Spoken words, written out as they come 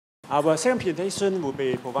Our second presentation will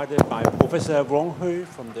be provided by Professor Wong Hui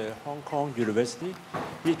from the Hong Kong University.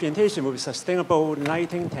 His presentation will be Sustainable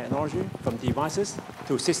Lighting Technology from Devices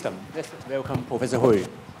to Systems. Let's welcome Professor Hui.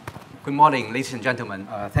 Good morning, ladies and gentlemen.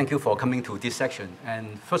 Thank you for coming to this section.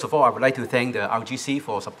 And first of all, I would like to thank the RGC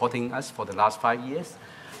for supporting us for the last 5 years.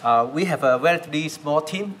 We have a relatively small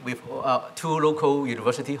team with 2 local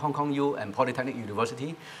universities, Hong Kong U and Polytechnic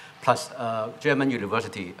University, plus German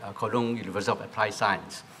University, Cologne University of Applied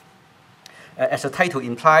Science. As the title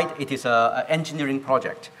implied, it is an engineering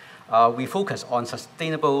project. We focus on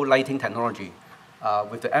sustainable lighting technology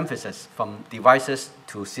with the emphasis from devices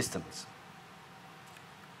to systems.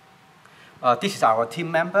 This is our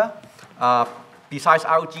team member. Besides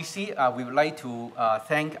RGC, we would like to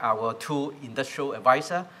thank our 2 industrial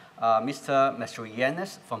advisors, Mr. Yuen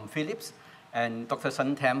from Philips and Dr.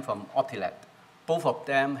 Sun Tam from Optilab. Both of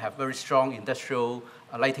them have very strong industrial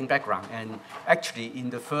lighting background, and actually in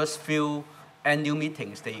the first few annual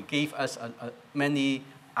meetings, they gave us many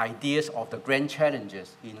ideas of the grand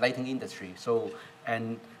challenges in lighting industry.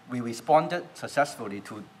 And we responded successfully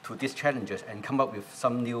to these challenges and come up with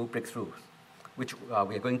some new breakthroughs, which we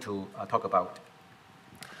are going to talk about.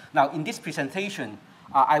 Now, in this presentation,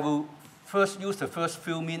 I will first use the first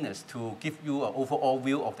few minutes to give you an overall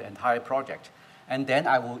view of the entire project. And then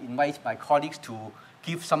I will invite my colleagues to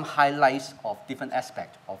give some highlights of different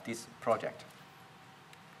aspects of this project.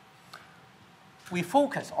 We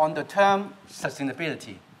focus on the term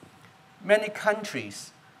sustainability. Many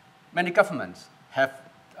countries, many governments have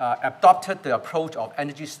adopted the approach of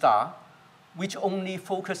Energy Star, which only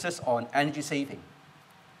focuses on energy saving.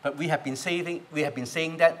 But we have been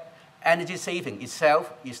saying that energy saving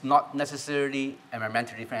itself is not necessarily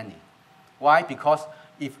environmentally friendly. Why? Because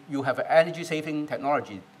if you have an energy saving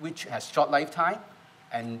technology which has short lifetime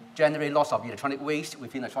and generate lots of electronic waste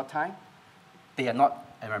within a short time, they are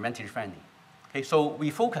not environmentally friendly. Okay, so we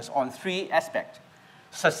focus on 3 aspects.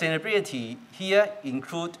 Sustainability here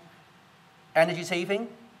include energy saving,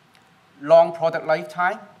 long product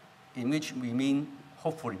lifetime, in which we mean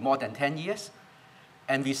hopefully more than 10 years,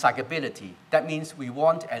 and recyclability. That means we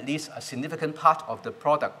want at least a significant part of the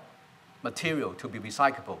product material to be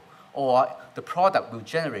recyclable, or the product will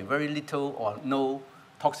generate very little or no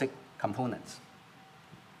toxic components.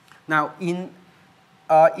 Now, in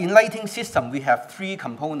lighting system, we have 3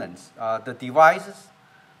 components, the devices,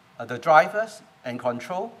 the drivers, and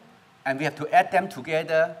control, and we have to add them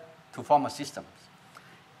together to form a system.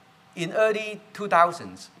 In early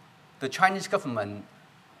 2000s, the Chinese government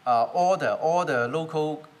ordered all the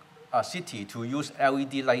local city to use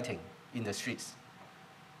LED lighting in the streets.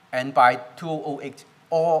 And by 2008,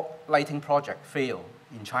 all lighting projects failed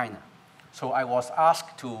in China. So I was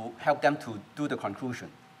asked to help them to do the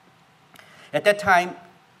conclusion. At that time,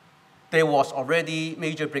 there was already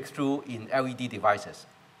major breakthrough in LED devices,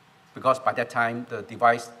 because by that time, the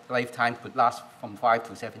device lifetime could last from 5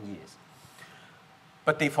 to 7 years.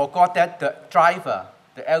 But they forgot that the driver,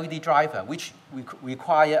 the LED driver, which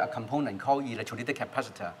require a component called electrolytic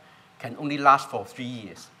capacitor, can only last for 3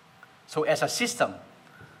 years. So as a system,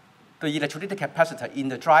 the electrolytic capacitor in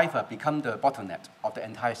the driver become the bottleneck of the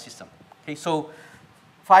entire system. Okay, so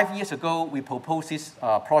 5 years ago, we proposed this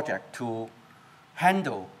project to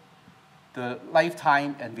handle the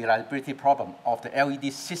lifetime and reliability problem of the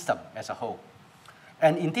LED system as a whole.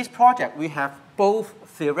 And in this project, we have both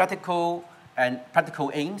theoretical and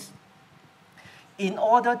practical aims. In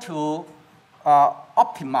order to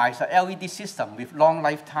optimize the LED system with long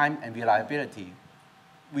lifetime and reliability,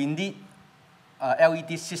 we need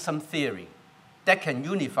LED system theory that can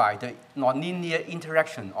unify the nonlinear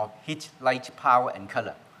interaction of heat, light, power, and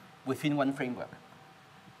color within one framework.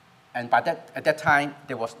 And at that time,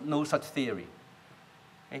 there was no such theory.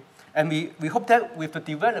 Okay? And we hope that with the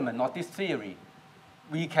development of this theory,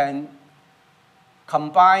 we can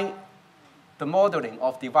combine the modeling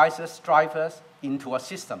of devices, drivers, into a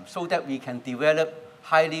system so that we can develop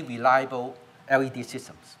highly reliable LED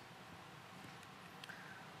systems.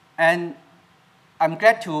 And I'm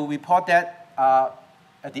glad to report that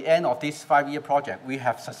at the end of this 5-year project, we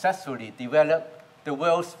have successfully developed the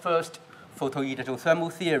world's first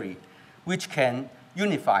photoelectrothermal theory, which can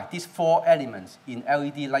unify these 4 elements in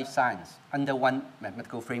LED light science under one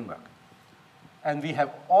mathematical framework. And we have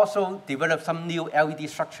also developed some new LED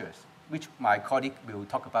structures, which my colleague will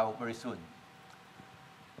talk about very soon.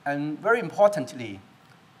 And very importantly,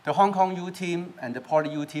 the Hong Kong U team and the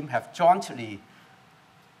Poly U team have jointly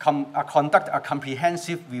conduct a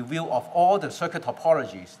comprehensive review of all the circuit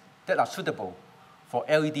topologies that are suitable for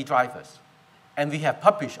LED drivers. And we have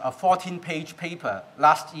published a 14-page paper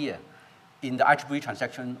last year in the IEEE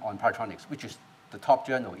transaction on Pyrotronics, which is the top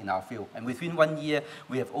journal in our field. And within 1 year,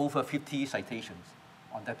 we have over 50 citations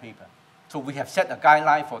on that paper. So we have set a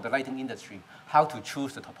guideline for the lighting industry, how to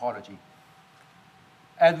choose the topology.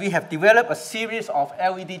 And we have developed a series of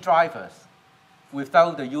LED drivers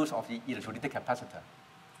without the use of the electrolytic capacitor.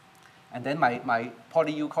 And then my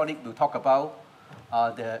PolyU colleague will talk about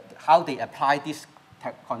how they apply this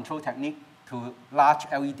control technique to large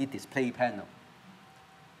LED display panel.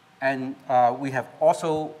 And we have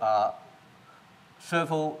also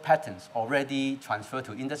several patents already transferred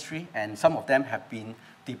to industry, and some of them have been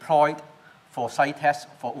deployed for site tests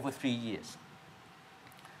for over 3 years.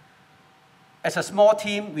 As a small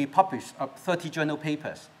team, we published 30 journal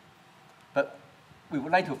papers, but we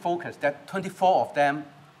would like to focus that 24 of them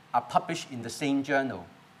are published in the same journal,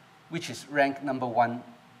 which is ranked #1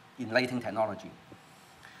 in lighting technology.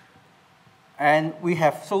 And we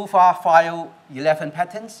have so far filed 11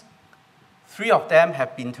 patents. 3 of them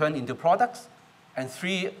have been turned into products, and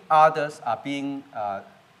 3 others are being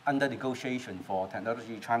under negotiation for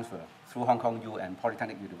technology transfer through Hong Kong U and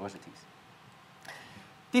Polytechnic universities.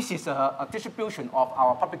 This is a distribution of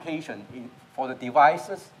our publication for the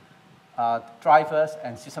devices, drivers,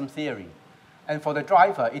 and system theory. And for the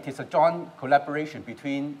driver, it is a joint collaboration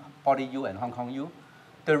between PolyU and Hong Kong U.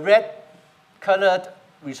 The red-colored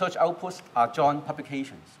research outputs are joint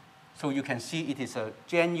publications. So you can see it is a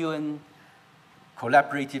genuine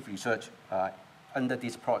collaborative research under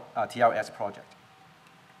this TRS project.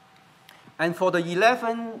 And for the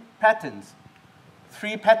 11 patents,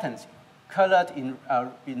 3 patents colored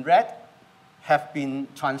in red have been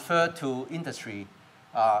transferred to industry,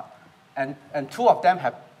 and 2 of them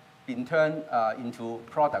have been turned into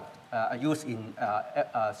product used in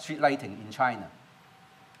street lighting in China.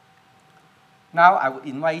 Now I would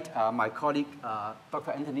invite my colleague,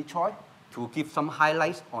 Dr. Anthony Choi, to give some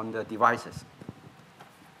highlights on the devices.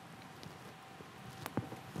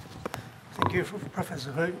 Thank you,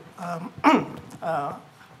 Professor Hu.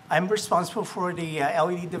 I'm responsible for the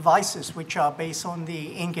LED devices, which are based on the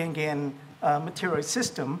yin-yang material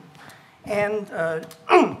system. And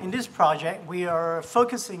in this project, we are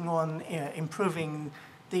focusing on improving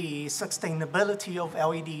the sustainability of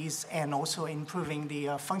LEDs and also improving the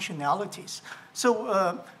functionalities.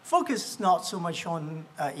 So focus is not so much on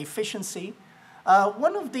efficiency.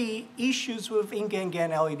 One of the issues with yin-yang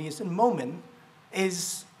LEDs at the moment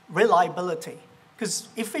is reliability, because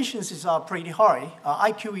efficiencies are pretty high.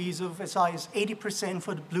 IQEs of as high as 80%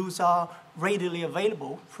 for the blues are readily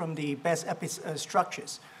available from the best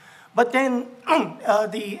structures. But then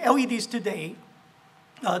the LEDs today,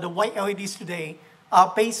 the white LEDs today,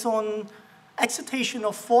 are based on excitation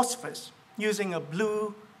of phosphors using a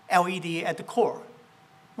blue LED at the core,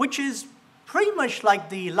 which is pretty much like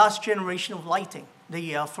the last generation of lighting,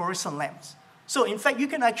 the fluorescent lamps. So in fact, you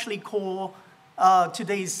can actually call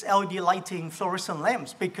today's LED lighting fluorescent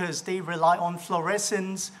lamps because they rely on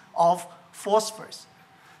fluorescence of phosphors.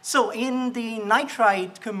 So in the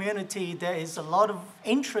nitride community, there is a lot of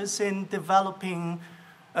interest in developing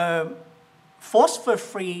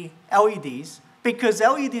phosphor-free LEDs because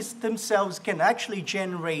LEDs themselves can actually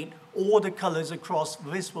generate all the colors across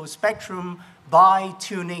visible spectrum by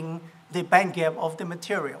tuning the band gap of the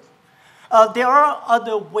material. There are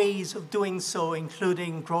other ways of doing so,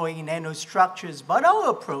 including growing nanostructures, but our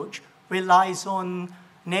approach relies on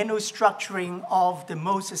nanostructuring of the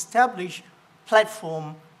most established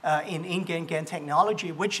platform in yin-yang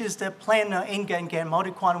technology, which is the planar yin-yang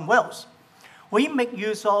multi-quantum wells. We make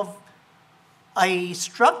use of a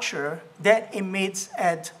structure that emits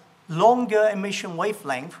at longer emission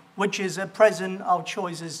wavelength, which is at present our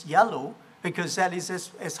choice is yellow, because that is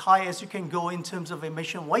as high as you can go in terms of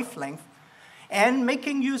emission wavelength, and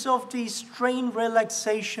making use of the strain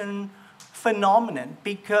relaxation phenomenon,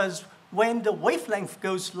 because when the wavelength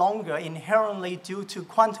goes longer, inherently due to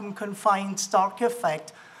quantum confined Stark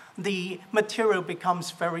effect, the material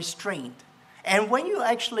becomes very strained. And when you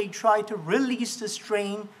actually try to release the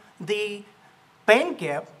strain, the band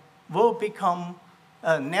gap will become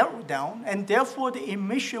narrowed down, and therefore the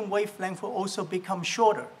emission wavelength will also become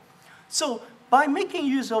shorter. So by making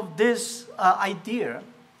use of this idea,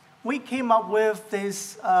 we came up with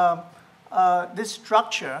this, this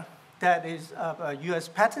structure that is US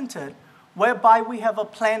patented, whereby we have a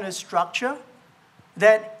planar structure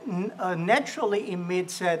that naturally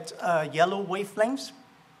emits at yellow wavelengths.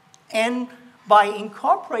 And by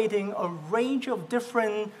incorporating a range of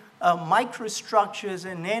different microstructures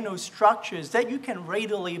and nanostructures that you can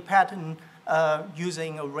readily pattern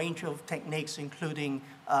using a range of techniques, including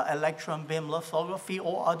electron beam lithography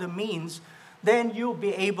or other means, then you'll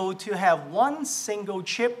be able to have one single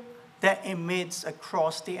chip that emits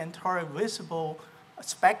across the entire visible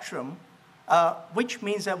spectrum, which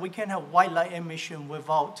means that we can have white light emission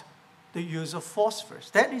without the use of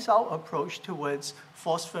phosphors. That is our approach towards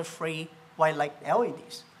phosphor-free white light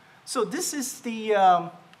LEDs. So this is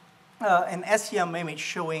the an SEM image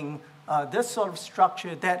showing this sort of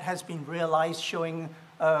structure that has been realized, showing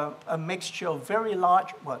a mixture of very large,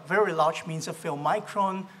 well, very large means a few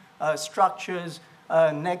micron structures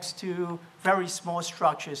next to very small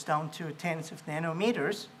structures down to tens of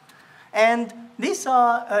nanometers. And these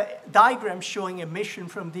are diagrams showing emission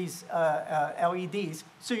from these LEDs.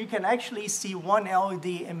 So you can actually see one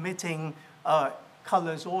LED emitting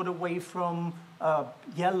colors all the way from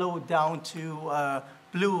yellow down to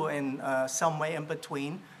blue and somewhere in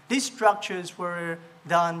between. These structures were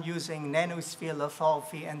done using nanosphere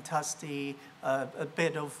lithography and thus a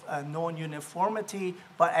bit of non-uniformity.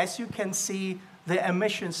 But as you can see, the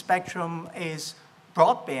emission spectrum is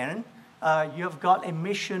broadband. You have got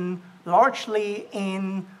emission largely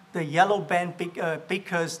in the yellow band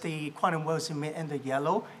because the quantum wells emit in the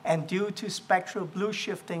yellow. And due to spectral blue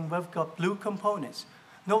shifting, we've got blue components.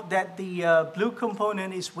 Note that the blue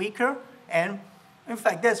component is weaker, and in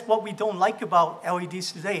fact, that's what we don't like about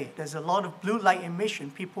LEDs today. There's a lot of blue light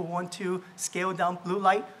emission. People want to scale down blue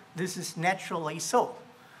light. This is naturally so.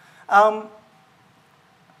 And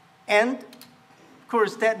of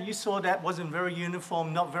course, that you saw that wasn't very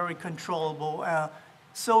uniform, not very controllable.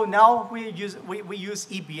 So now we use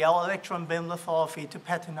EBL, electron beam lithography, to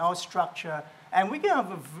pattern our structure. And we can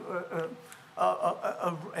have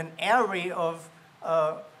an array of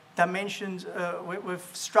dimensions with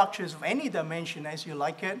structures of any dimension as you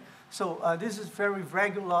like it. So this is very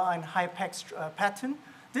regular and high-pack pattern.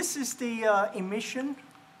 This is the emission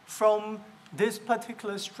from this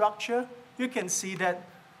particular structure. You can see that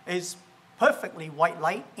it's perfectly white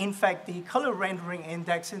light. In fact, the color rendering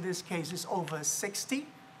index in this case is over 60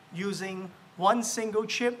 using one single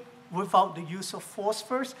chip without the use of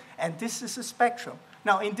phosphors, and this is a spectrum.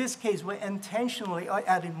 Now, in this case, we're intentionally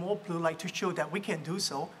adding more blue light to show that we can do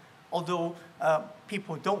so, although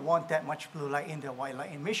people don't want that much blue light in their white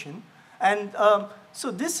light emission. And so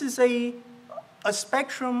this is a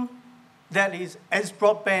spectrum that is as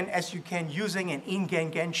broadband as you can using an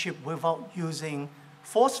in-GaN chip without using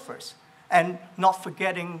phosphors. And not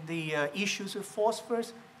forgetting the issues of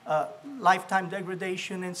phosphors, lifetime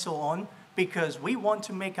degradation, and so on, because we want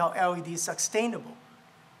to make our LEDs sustainable.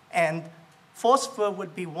 And phosphor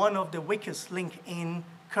would be one of the weakest links in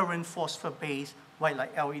current phosphor-based white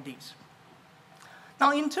light LEDs.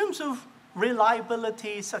 Now, in terms of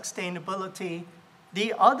reliability, sustainability,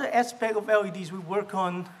 the other aspect of LEDs we work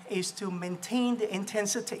on is to maintain the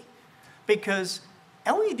intensity, because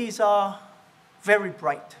LEDs are very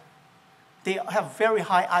bright. They have very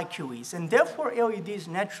high IQEs, and therefore LEDs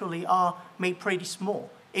naturally are made pretty small.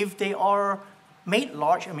 If they are made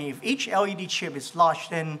large, I mean, if each LED chip is large,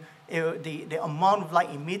 then the amount of light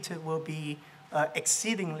emitted will be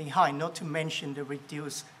exceedingly high, not to mention the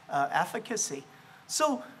reduced efficacy.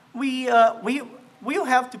 So we'll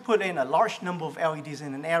have to put in a large number of LEDs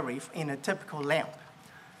in an array in a typical lamp.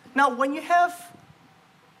 Now, when you have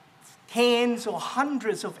tens or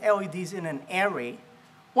hundreds of LEDs in an array,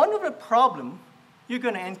 one of the problems you're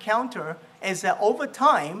going to encounter is that over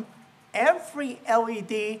time, every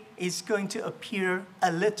LED is going to appear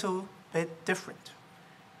a little bit different.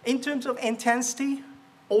 In terms of intensity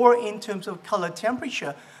or in terms of color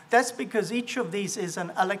temperature, that's because each of these is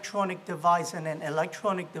an electronic device, and an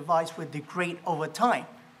electronic device will degrade over time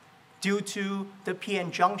due to the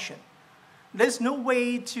PN junction. There's no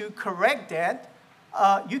way to correct that.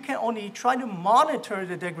 You can only try to monitor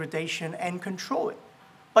the degradation and control it.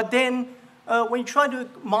 But then when you try to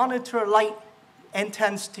monitor light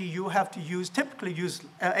intensity, you have to typically use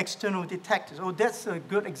external detectors. Oh, that's a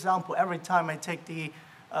good example. Every time I take the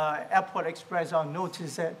Airport Express, I'll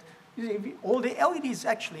notice that all the LEDs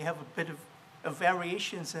actually have a bit of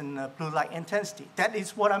variations in blue light intensity. That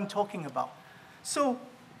is what I'm talking about. So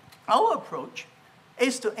our approach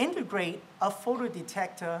is to integrate a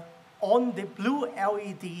photodetector on the blue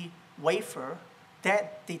LED wafer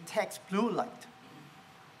that detects blue light.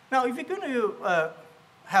 Now, if you're going to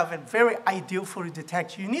have a very ideal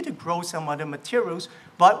photodetector, you need to grow some other materials,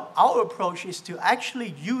 but our approach is to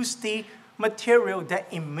actually use the material that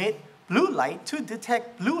emit blue light to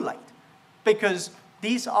detect blue light, because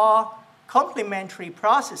these are complementary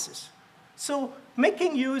processes. So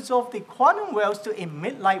making use of the quantum wells to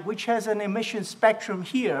emit light, which has an emission spectrum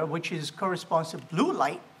here, which corresponds to blue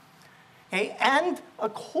light, okay, and a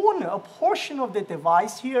portion of the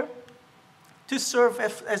device here to serve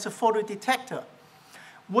as a photodetector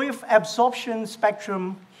with absorption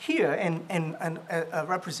spectrum here and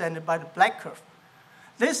represented by the black curve.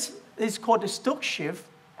 This is called the Stokes shift,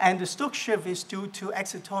 and the Stokes shift is due to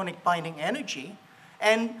excitonic binding energy.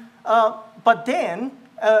 And, but then,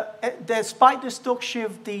 despite the Stokes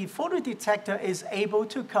shift, the photodetector is able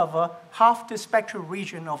to cover half the spectral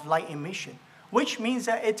region of light emission, which means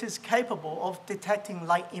that it is capable of detecting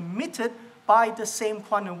light emitted by the same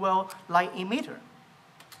quantum well light emitter.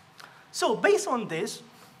 So based on this,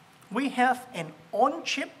 we have an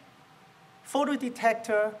on-chip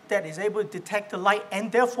photodetector that is able to detect the light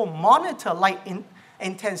and therefore monitor light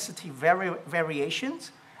intensity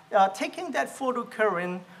variations. Taking that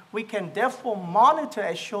photocurrent, we can therefore monitor,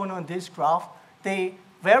 as shown on this graph, the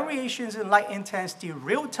variations in light intensity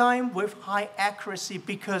real time with high accuracy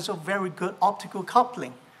because of very good optical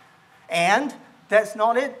coupling. And that's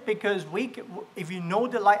not it, because if you know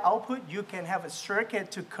the light output, you can have a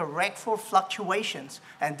circuit to correct for fluctuations.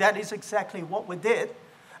 And that is exactly what we did.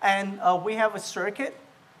 And we have a circuit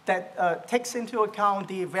that takes into account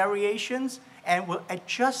the variations and will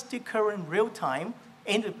adjust the current real time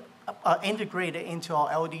integrated into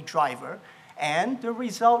our LED driver. And the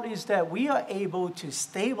result is that we are able to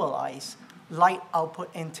stabilize light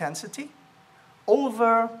output intensity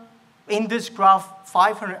over, in this graph,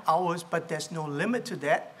 500 hours, but there's no limit to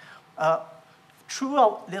that,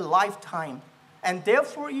 throughout the lifetime. And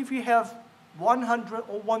therefore, if you have 100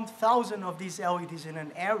 or 1,000 of these LEDs in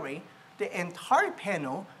an array, the entire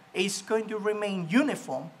panel is going to remain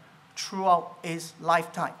uniform throughout its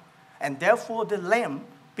lifetime. And therefore, the lamp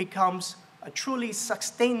becomes a truly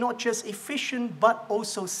not just efficient, but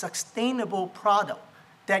also sustainable product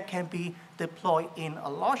that can be deployed in a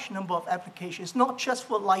large number of applications, not just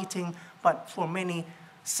for lighting, but for many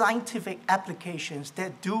scientific applications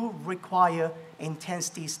that do require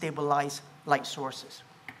intensity stabilized light sources.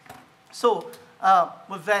 So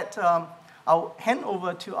with that, I'll hand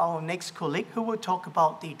over to our next colleague who will talk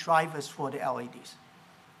about the drivers for the LEDs.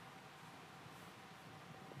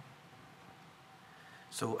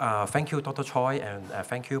 So thank you, Dr. Choi, and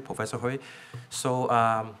thank you, Professor Hui. So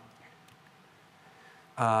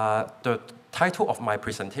the title of my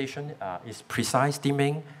presentation is Precise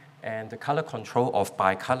Dimming and the Color Control of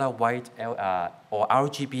Bicolor White or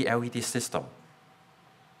RGB LED System.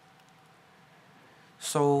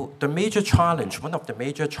 So the major challenge, one of the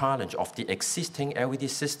major challenge of the existing LED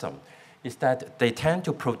system is that they tend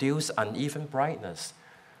to produce uneven brightness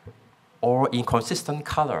or inconsistent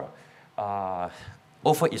color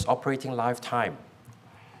over its operating lifetime.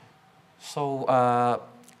 So,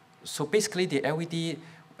 so basically the LED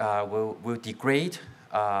will degrade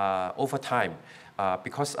over time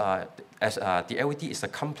because as the LED is a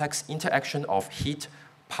complex interaction of heat,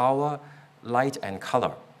 power, light, and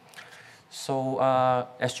color. So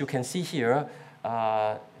as you can see here,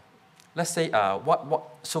 let's say,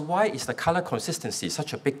 so why is the color consistency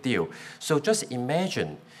such a big deal? So just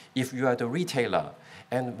imagine if you are the retailer,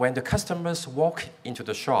 and when the customers walk into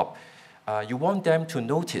the shop, you want them to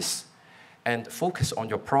notice and focus on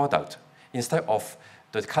your product instead of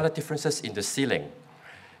the color differences in the ceiling.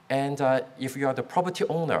 And if you are the property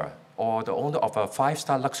owner or the owner of a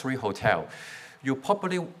 5-star luxury hotel, you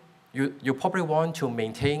probably want to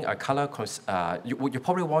maintain a color. You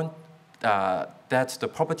probably want that the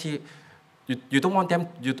property. You don't want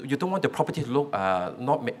the property to look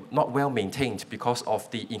not well maintained because of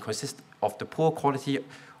the poor quality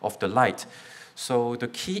of the light. So the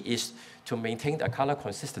key is to maintain the color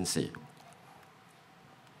consistency.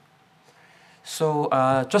 So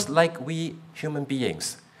just like we human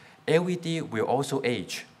beings, LED will also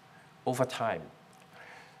age over time.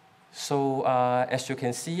 So as you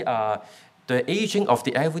can see, the aging of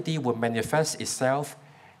the LED will manifest itself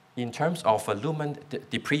in terms of a lumen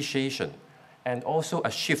depreciation and also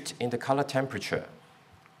a shift in the color temperature.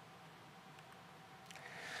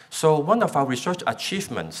 So one of our research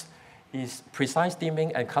achievements is precise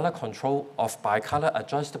dimming and color control of bicolor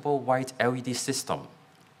adjustable white LED system.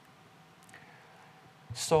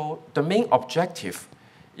 So the main objective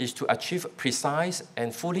is to achieve precise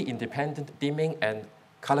and fully independent dimming and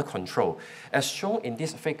color control, as shown in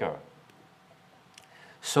this figure.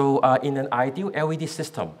 So in an ideal LED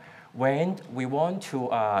system, when we want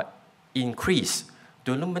to increase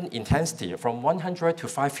the lumen intensity from 100 to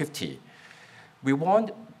 550, we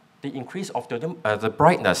want the increase of the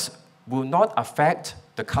brightness will not affect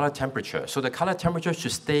the color temperature. So the color temperature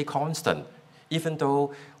should stay constant, even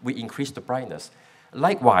though we increase the brightness.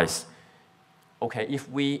 Likewise, okay, if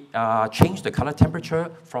we change the color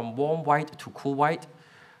temperature from warm white to cool white,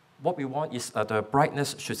 what we want is the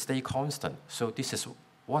brightness should stay constant. So this is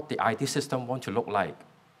what the ideal system wants to look like.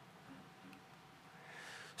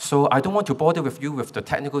 So I don't want to bother with you with the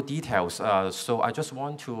technical details, so I just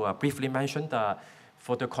want to briefly mention the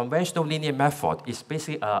For the conventional linear method, it's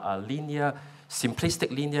basically a linear, simplistic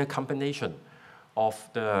linear combination of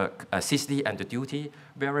the CCD and the duty,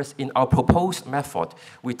 whereas in our proposed method,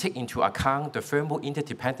 we take into account the thermal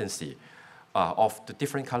interdependency of the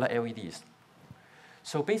different color LEDs.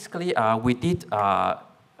 So basically, we did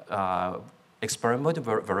experimental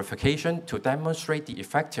verification to demonstrate the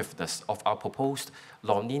effectiveness of our proposed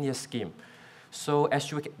nonlinear scheme. So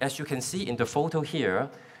as you can see in the photo here,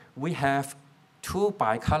 we have two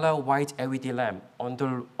bicolor white LED lamps. On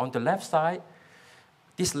the left side,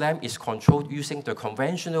 this lamp is controlled using the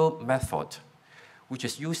conventional method, which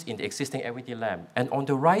is used in the existing LED lamp. And on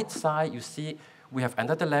the right side, you see we have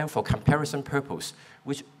another lamp for comparison purpose,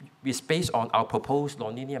 which is based on our proposed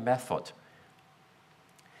nonlinear method.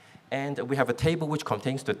 And we have a table which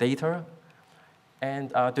contains the data. And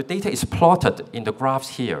the data is plotted in the graphs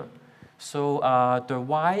here. So the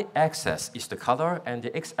y-axis is the color, and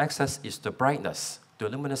the x-axis is the brightness, the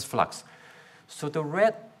luminous flux. So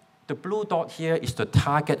the blue dot here is the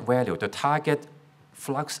target value, the target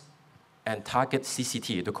flux and target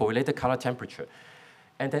CCT, the correlated color temperature.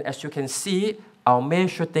 And then as you can see, our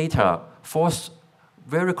measured data falls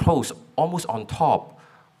very close, almost on top,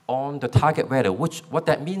 on the target value, what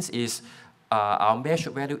that means is our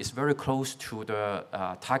measured value is very close to the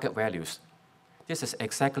target values. This is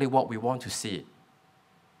exactly what we want to see.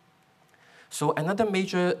 So another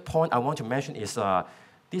major point I want to mention is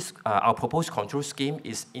our proposed control scheme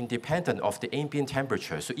is independent of the ambient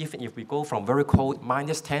temperature. So even if we go from very cold,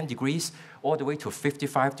 -10 degrees, all the way to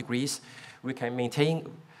 55 degrees, we can maintain,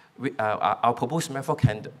 our proposed method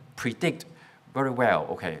can predict very well,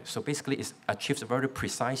 okay. So basically it achieves a very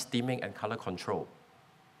precise dimming and color control.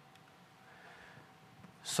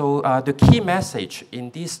 So the key message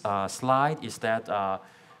in this slide is that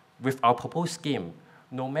with our proposed scheme,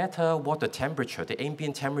 no matter what the temperature, the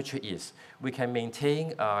ambient temperature is, we can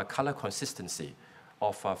maintain color consistency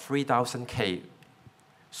of 3000 K.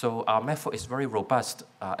 So our method is very robust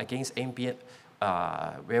against ambient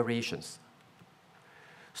variations.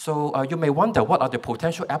 So you may wonder what are the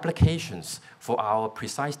potential applications for our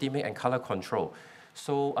precise dimming and color control.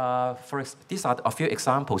 So these are a few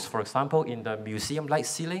examples. For example, in the museum light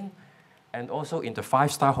ceiling, and also in the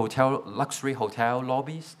 5-star hotel, luxury hotel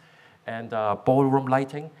lobbies, and ballroom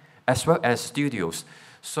lighting, as well as studios.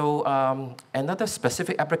 So another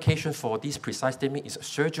specific application for this precise dimming is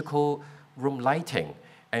surgical room lighting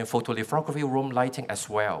and photolithography room lighting as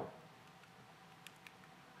well.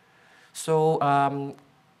 So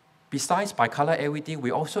besides bicolor LED,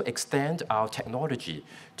 we also extend our technology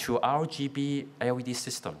to RGB LED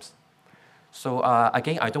systems. So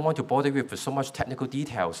again, I don't want to bother you with so much technical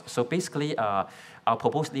details. So basically, our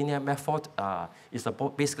proposed linear method is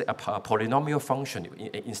basically a polynomial function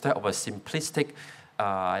instead of a simplistic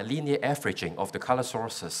linear averaging of the color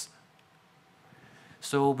sources.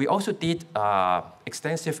 So we also did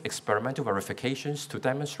extensive experimental verifications to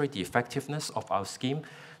demonstrate the effectiveness of our scheme.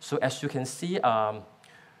 So as you can see,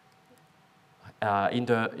 in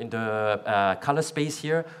the color space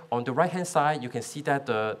here, on the right-hand side, you can see that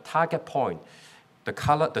the target point, the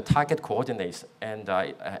target coordinates, and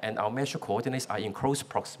our measured coordinates are in close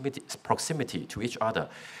proximity to each other,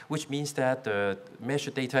 which means that the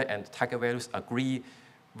measured data and target values agree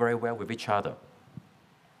very well with each other.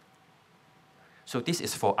 So this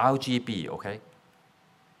is for RGB, okay?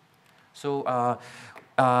 So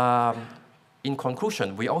in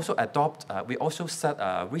conclusion, we also set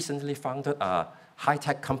a recently founded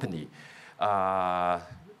high-tech company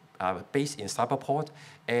based in Cyberport,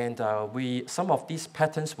 and some of these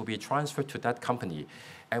patents will be transferred to that company.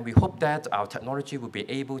 And we hope that our technology will be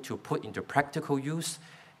able to put into practical use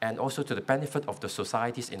and also to the benefit of the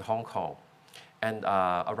societies in Hong Kong and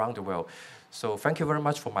around the world. So thank you very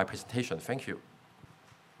much for my presentation. Thank you.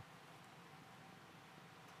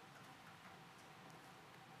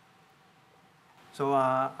 So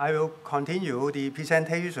I will continue the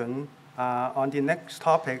presentation on the next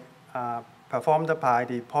topic performed by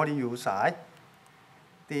the PolyU side.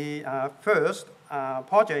 The first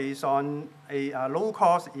project is on a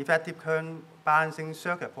low-cost effective current balancing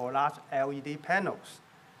circuit for large LED panels.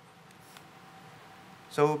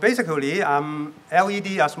 So basically,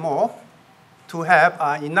 LED are small. To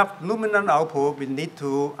have enough luminance output, we need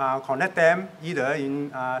to connect them either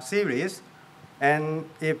in series. And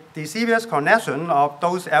if the series connection of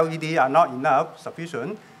those LED are not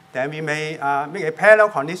sufficient, then we may make a parallel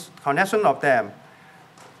connection of them.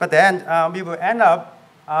 But then we will end up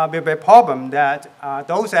with a problem that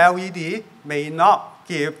those LED may not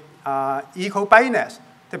give equal brightness.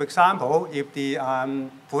 For example, if the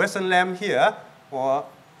fluorescent lamp here or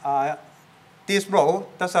this rod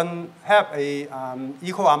doesn't have a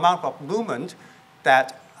equal amount of movement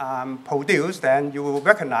that produced, then you will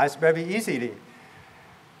recognize very easily.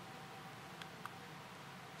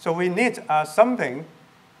 So we need something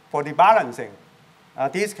for the balancing.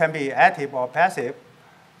 This can be active or passive.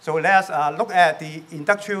 So let's look at the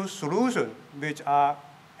industrial solution, which are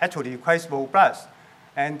actually quite robust.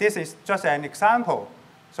 And this is just an example.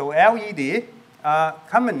 So LED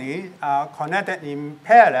commonly connected in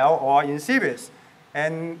parallel or in series.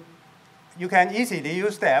 And you can easily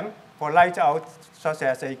use them for light out, such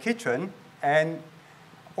as a kitchen, and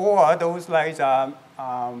all those lights are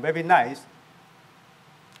very nice.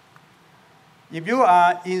 If you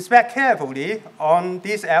inspect carefully on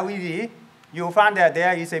this LED, you'll find that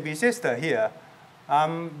there is a resistor here,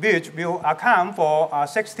 which will account for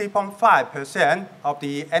 60.5% of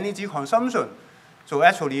the energy consumption. So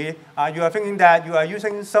actually, you are thinking that you are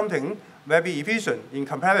using something very efficient in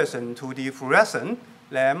comparison to the fluorescent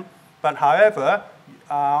lamp. But however,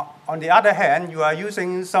 on the other hand, you are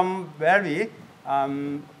using some very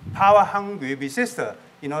power-hungry resistor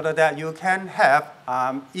in order that you can have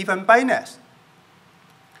even brightness.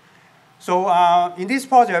 So in this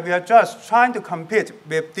project, we are just trying to compete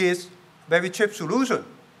with this very cheap solution.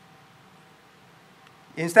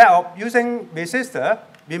 Instead of using resistor,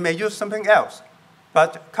 we may use something else,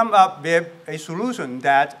 but come up with a solution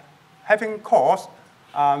that having cost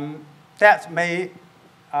that may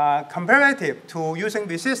comparative to using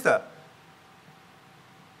resistor,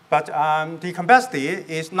 but the capacity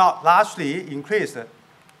is not largely increased.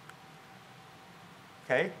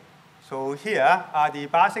 Okay. So here are the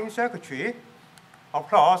biasing circuitry. Of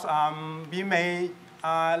course, we may,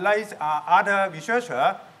 like other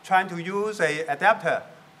researchers, trying to use an adapter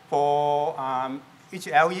for each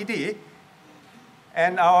LED.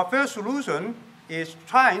 And our first solution is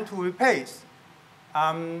trying to replace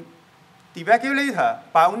the regulator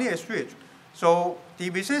by only a switch. So the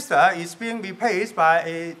resistor is being replaced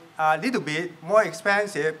by a little bit more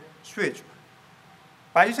expensive switch.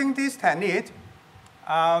 By using this technique,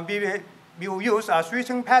 we will use a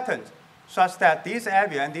switching pattern such that this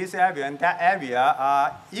area and this area and that area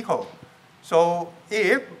are equal. So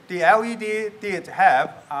if the LED did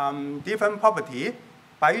have different property,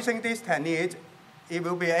 by using this technique, it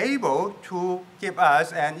will be able to give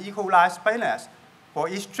us an equalized brightness for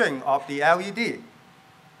each string of the LED.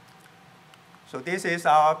 So this is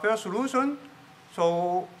our first solution.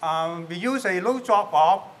 So we use a low drop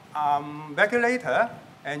of regulator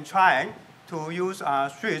and trying to use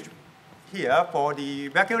a switch here for the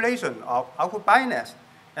regulation of output brightness.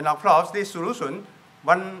 And of course, this solution,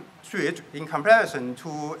 one switch in comparison to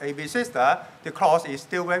a resistor, the cost is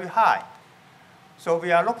still very high. So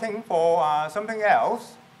we are looking for something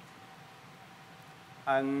else.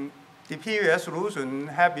 And the previous solution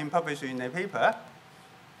have been published in a paper.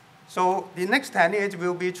 So the next technique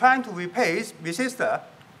will be trying to replace resistor,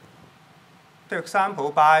 for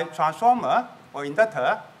example, by transformer or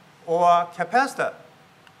inductor or capacitor,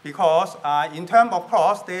 because in terms of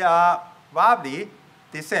cost, they are roughly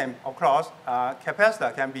the same. Of course,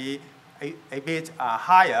 capacitor can be a bit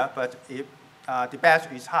higher, but if the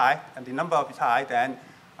batch is high and the number is high, then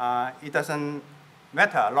it doesn't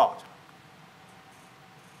matter a lot.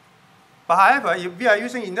 But however, if we are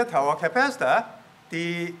using inductor or capacitor,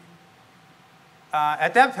 the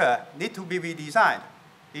adapter needs to be redesigned.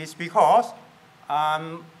 It's because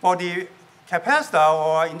for the capacitor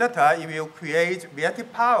or inductor, it will create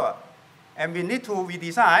reactive power. And we need to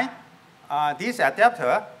redesign this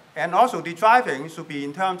adapter, and also the driving should be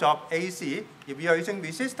in terms of AC. If we are using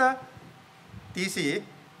resistor, DC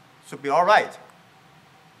should be all right.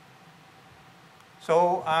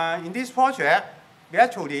 So in this project, we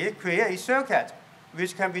actually create a circuit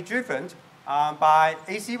which can be driven by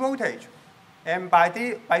AC voltage. And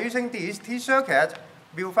by using this T circuit,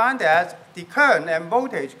 we'll find that the current and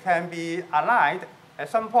voltage can be aligned at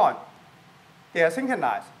some point. They are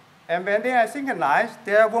synchronized. And when they are synchronized,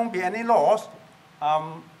 there won't be any loss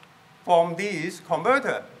from this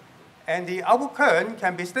converter. And the output current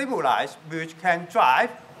can be stabilized, which can drive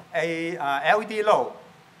a LED load.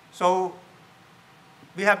 So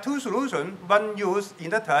we have two solutions. One use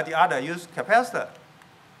inductor, the other use capacitor.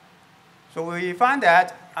 So we find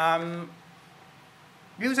that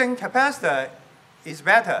using capacitor is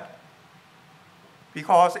better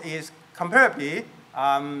because it's comparably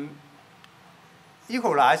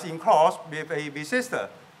equalized in cost with a resistor.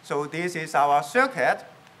 So this is our circuit.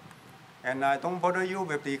 And I don't bother you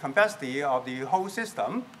with the capacity of the whole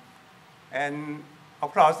system. And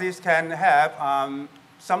of course, this can have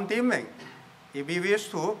some dimming if we wish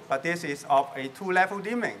to, but this is of a two-level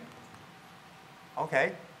dimming.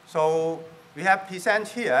 Okay, so we have present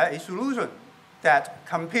here a solution that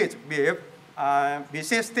competes with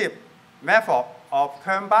resistive method of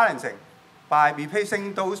current balancing by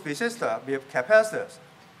replacing those resistors with capacitors.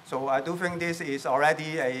 So I do think this is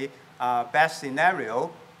already a best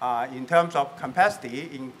scenario in terms of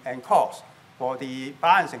capacity and cost for the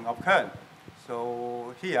balancing of current.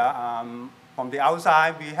 So here, from the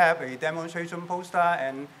outside, we have a demonstration poster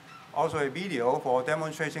and also a video for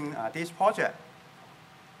demonstrating this project.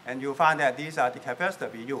 And you'll find that these are the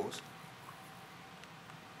capacitors we use.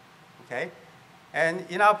 Okay? And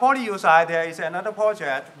in our poly side, there is another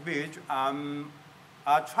project which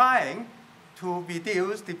are trying to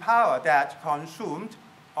reduce the power that's consumed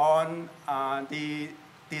on the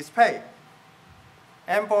display.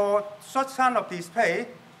 And for such kind of display,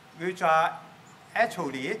 which are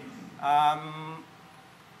actually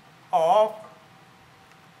of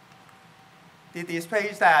the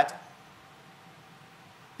displays that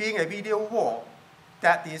being a video wall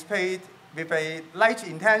that displayed with a light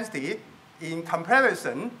intensity in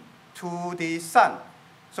comparison to the sun.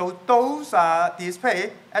 So those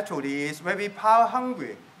display actually is very power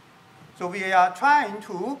hungry. So we are trying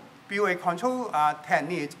to build a control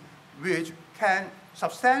technique which can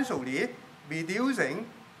substantially reducing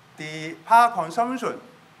the power consumption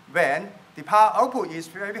when the power output is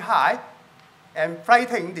very high and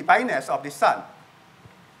frightening the brightness of the sun.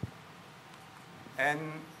 And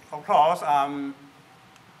of course,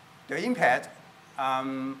 the impact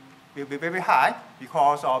will be very high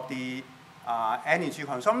because of the energy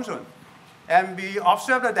consumption. And we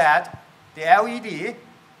observed that the LED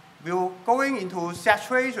will going into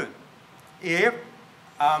saturation if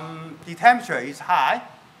the temperature is high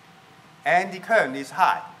and the current is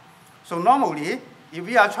high. So normally, if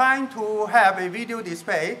we are trying to have a video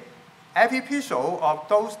display, every pixel of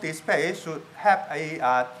those displays should have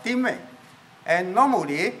a dimming. And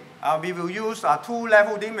normally, we will use a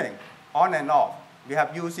two-level dimming, on and off. We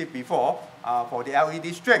have used it before for the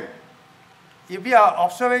LED string. If we are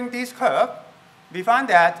observing this curve, we find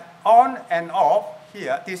that on and off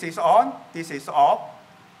here, this is on, this is off.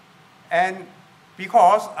 And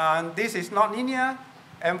because this is not linear,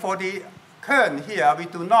 and for the current here, we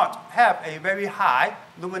do not have a very high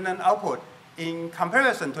luminance output in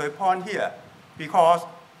comparison to a point here, because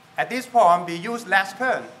at this point, we use less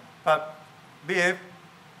current, but with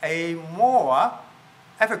a more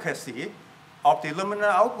efficacy of the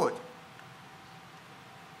luminance output.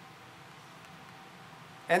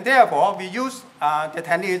 And therefore, we use the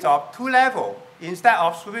technique of two-level. Instead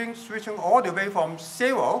of switching all the way from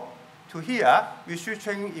 0 to here, we're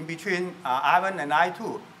switching in between I1 and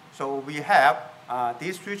I2. So we have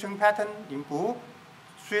this switching pattern in blue,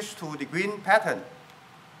 switch to the green pattern.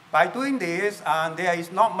 By doing this, there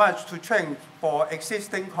is not much to change for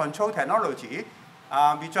existing control technology.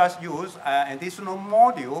 We just use an additional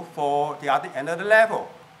module for another level.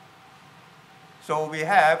 So we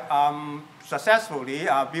have successfully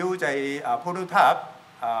built a prototype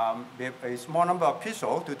with a small number of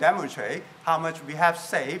pixels to demonstrate how much we have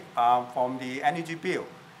saved from the energy bill.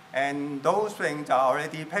 And those things are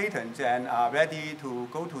already patented and are ready to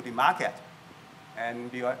go to the market.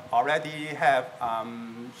 And we already have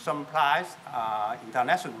some prize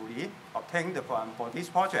internationally obtained for this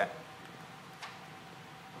project.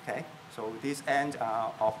 Okay, so this ends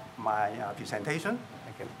of my presentation.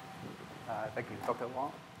 Thank you. Thank you, Dr.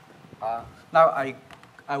 Wang. Now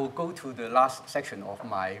I will go to the last section of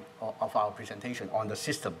our presentation on the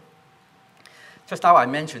system. Just now I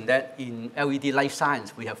mentioned that in LED light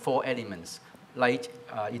science we have 4 elements: light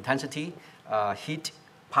intensity, heat,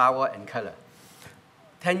 power, and color.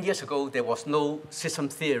 10 years ago there was no system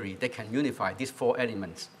theory that can unify these 4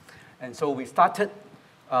 elements. And so we started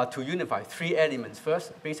to unify 3 elements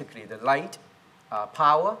first, basically the light,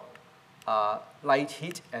 power, light,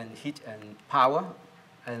 heat and power,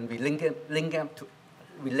 and we link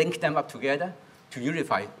them up together to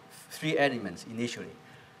unify 3 elements initially.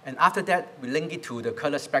 And after that, we link it to the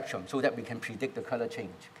color spectrum so that we can predict the color change.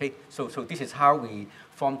 Okay? So this is how we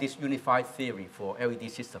form this unified theory for LED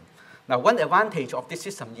system. Now, one advantage of this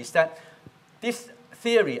system is that this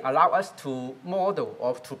theory allows us to model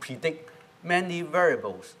or to predict many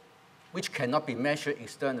variables which cannot be measured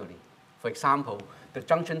externally. For example, the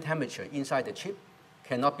junction temperature inside the chip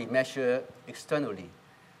cannot be measured externally.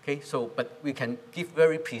 Okay, but we can give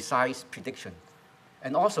very precise prediction.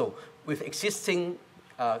 And also, with existing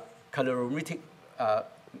colorimetric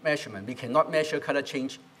measurement, we cannot measure color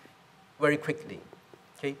change very quickly.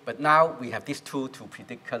 Okay, but now we have this tool to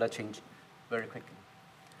predict color change very quickly.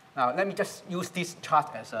 Now, let me just use this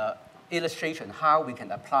chart as an illustration how we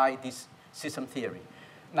can apply this system theory.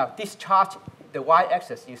 Now, this chart the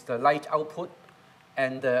y-axis is the light output,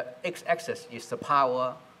 and the x-axis is the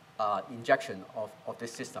power injection of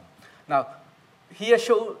this system. Now, here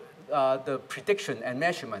show the prediction and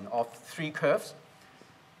measurement of 3 curves.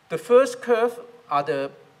 The first curve are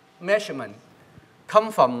the measurement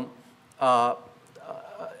come from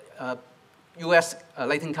US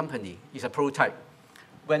lighting company. It's a prototype.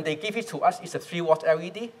 When they give it to us, it's a 3-watt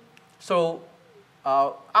LED. So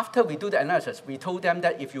after we do the analysis, we told them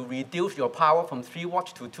that if you reduce your power from 3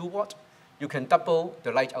 watts to 2 watts, you can double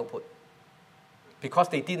the light output. Because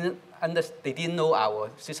they didn't know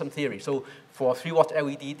our system theory. So for 3-watt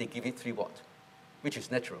LED, they give it 3 watts, which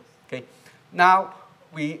is natural. Okay. Now,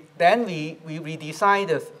 we redesign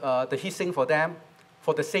the heatsink for them.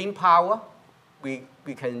 For the same power, we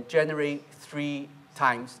can generate 3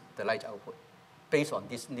 times the light output based on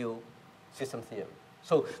this new system theory.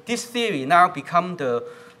 So this theory now become the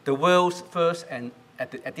world's first and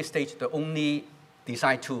at this stage the only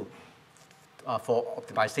design tool for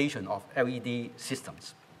optimization of LED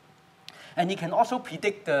systems. And it can also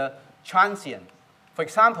predict the transient. For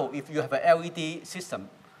example, if you have an LED system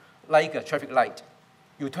like a traffic light,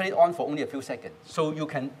 you turn it on for only a few seconds. So you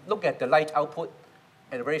can look at the light output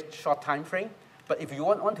at a very short time frame. But if you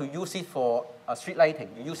want to use it for street lighting,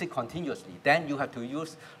 you use it continuously, then you have to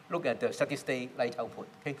look at the steady-state light output.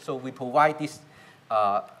 Okay? So we provide this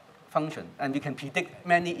function, and we can predict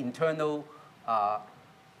many internal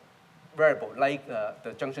variables, like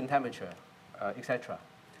the junction temperature, etc.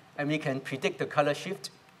 And we can predict the color shift,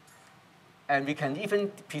 and we can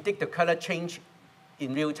even predict the color change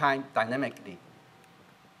in real time dynamically.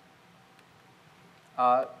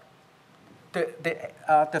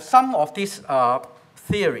 The sum of this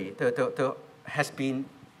theory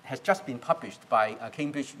has just been published by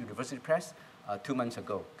Cambridge University Press 2 months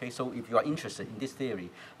ago. Okay, so if you are interested in this theory,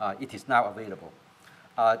 it is now available.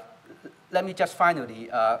 Let me just finally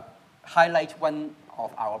highlight one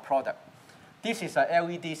of our products. This is an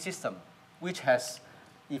LED system which has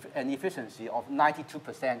an efficiency of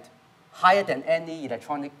 92%, higher than any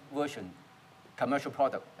electronic version commercial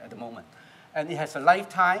product at the moment. And it has a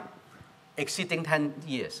lifetime exceeding 10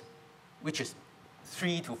 years, which is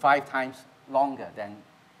 3 to 5 times longer than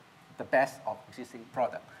the best of existing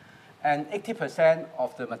product. And 80%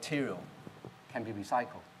 of the material can be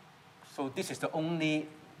recycled. So this is the only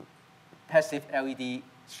passive LED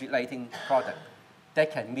street lighting product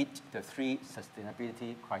that can meet the 3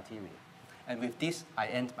 sustainability criteria. And with this, I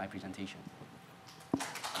end my presentation.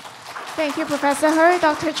 Thank you, Professor Hui,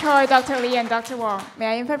 Dr. Choi, Dr. Lee, and Dr. Wong. May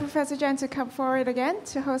I invite Professor Chen to come forward again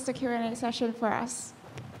to host the Q&A session for us?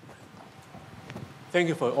 Thank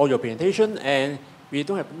you for all your presentation. And we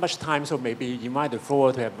don't have much time, so maybe invite the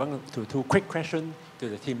floor to have 1 to 2 quick questions to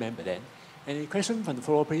the team member then. Any question from the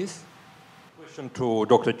floor, please? Question to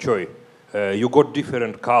Dr. Choi. You got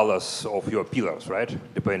different colors of your pillars, right?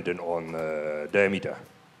 Depending on diameter.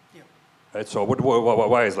 Yeah. Right, so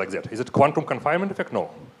why is it like that? Is it quantum confinement effect? No.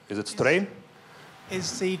 Is it strain?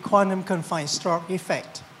 It's the quantum confined Stark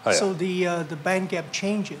effect. Oh, yeah. So the band gap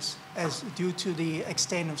changes as due to the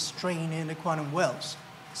extent of strain in the quantum wells.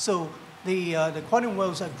 So the quantum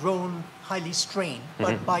wells are grown highly strained,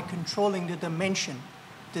 but by controlling the dimension,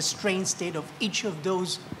 the strain state of each of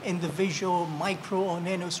those individual micro or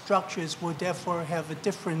nanostructures will therefore have a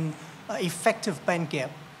different effective band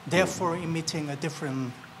gap, therefore emitting a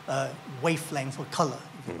different wavelength or color,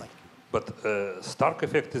 if you like. But Stark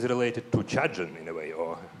effect is related to charging in a way,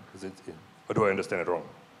 or is it? Or do I understand it wrong?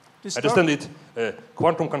 I understand it.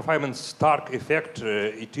 Quantum confinement Stark effect.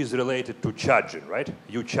 It is related to charging, right?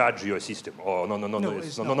 You charge your system. Oh no, not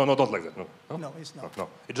like that. No, it's not. No,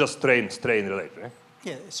 it's just strain related, right?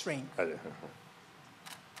 Yeah, it's strain.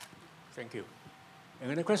 Thank you.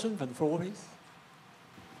 Any question from the floor, please?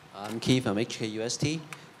 I'm Keith from HKUST.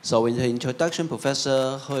 So in the introduction,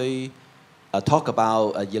 Professor Hui talked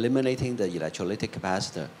about eliminating the electrolytic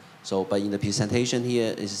capacitor. So, but in the presentation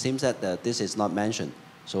here, it seems that this is not mentioned.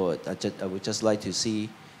 So I would just like to see,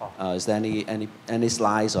 is there any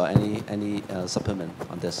slides or any supplement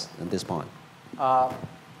on this point?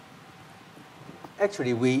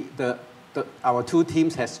 Actually, our 2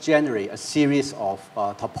 teams has generated a series of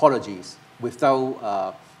topologies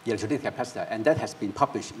without electrolytic capacitor, and that has been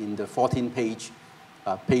published in the 14-page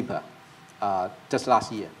paper just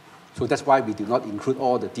last year. So that's why we do not include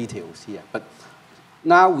all the details here. But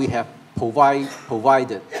now we have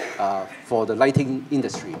provided for the lighting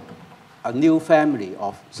industry a new family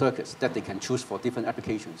of circuits that they can choose for different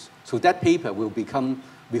applications. So that paper will become,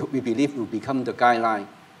 we believe, will become the guideline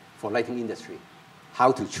for lighting industry,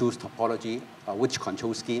 how to choose topology, which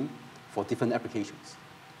control scheme for different applications.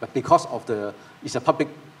 But because of it's a public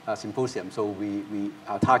symposium, so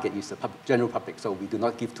our target is the general public, so we do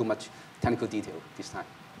not give too much technical detail this time.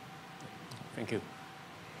 Thank you.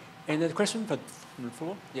 Any other question from the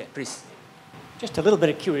floor? Yeah, please. Just a little bit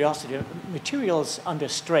of curiosity. Materials under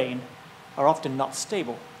strain are often not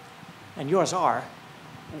stable, and yours are.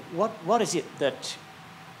 What is it that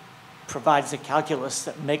provides the calculus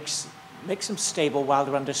that makes them stable while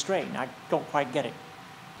they're under strain? I don't quite get it.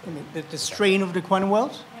 I mean, the strain of the quantum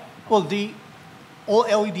wells? Well, all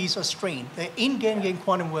LEDs are strained. The in-gain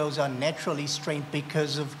quantum wells are naturally strained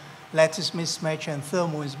because of lattice mismatch and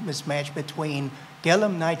thermal mismatch between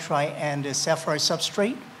gallium nitride and the sapphire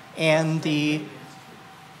substrate, and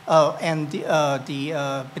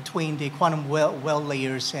between the quantum well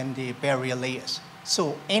layers and the barrier layers.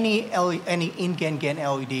 So any in-gain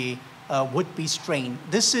LED would be strained.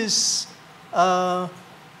 This is a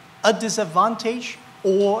disadvantage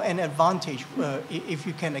or an advantage if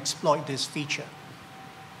you can exploit this feature.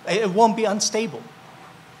 It won't be unstable.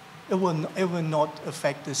 It will not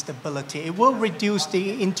affect the stability. It will reduce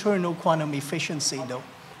the internal quantum efficiency, though.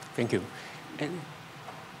 Thank you. And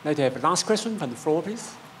now to have a last question from the floor,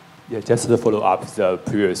 please. Yeah, just to follow up the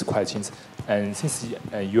previous questions. And since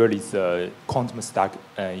usually the quantum stack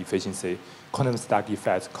efficiency, quantum stack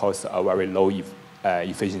effect causes a very low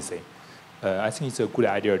efficiency. I think it's a good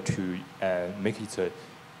idea to make it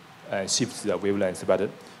shift the wavelengths, but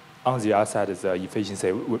on the other side, the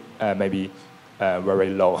efficiency may be very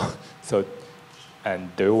low. So,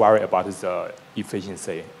 and do you worry about the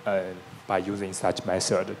efficiency by using such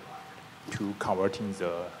method to converting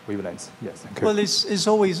the wavelengths? Yes, thank you. Well, it's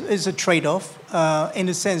always a trade-off in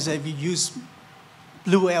the sense that if you use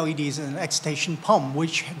blue LEDs in an excitation pump,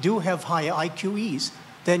 which do have higher IQEs,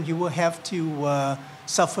 then you will have to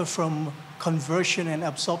suffer from conversion and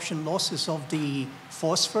absorption losses of the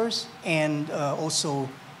phosphors, and also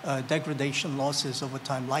degradation losses over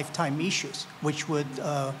time, lifetime issues, which would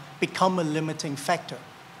become a limiting factor.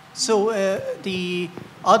 So the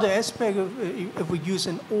other aspect of if we use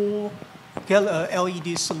an all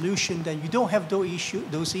LED solution, then you don't have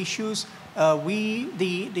those issues.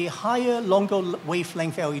 The higher, longer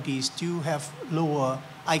wavelength LEDs do have lower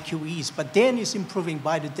IQEs, but then it's improving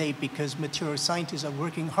by the day because material scientists are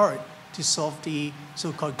working hard to solve the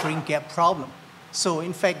so-called green gap problem. So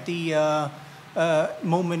in fact, the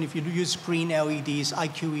moment if you use green LEDs,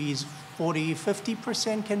 IQEs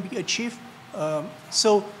 40–50% can be achieved.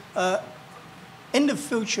 In the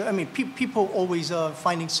future, I mean, people always are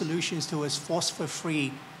finding solutions towards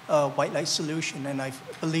phosphor-free white light solution, and I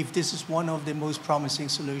believe this is one of the most promising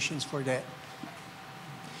solutions for that.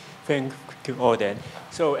 Thank you all then.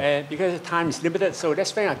 So because the time is limited, so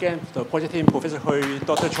let's thank again the project team, Professor Hui,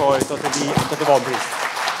 Dr. Choi, Dr. Lee, and Dr. Wong, please.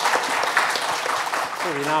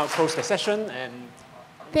 So we now close the session. And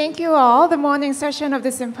thank you all. The morning session of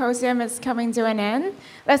the symposium is coming to an end.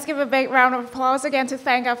 Let's give a big round of applause again to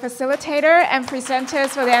thank our facilitator and presenters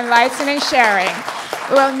for their enlightening sharing.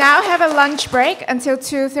 We will now have a lunch break until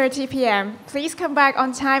 2:30 p.m. Please come back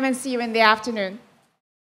on time and see you in the afternoon.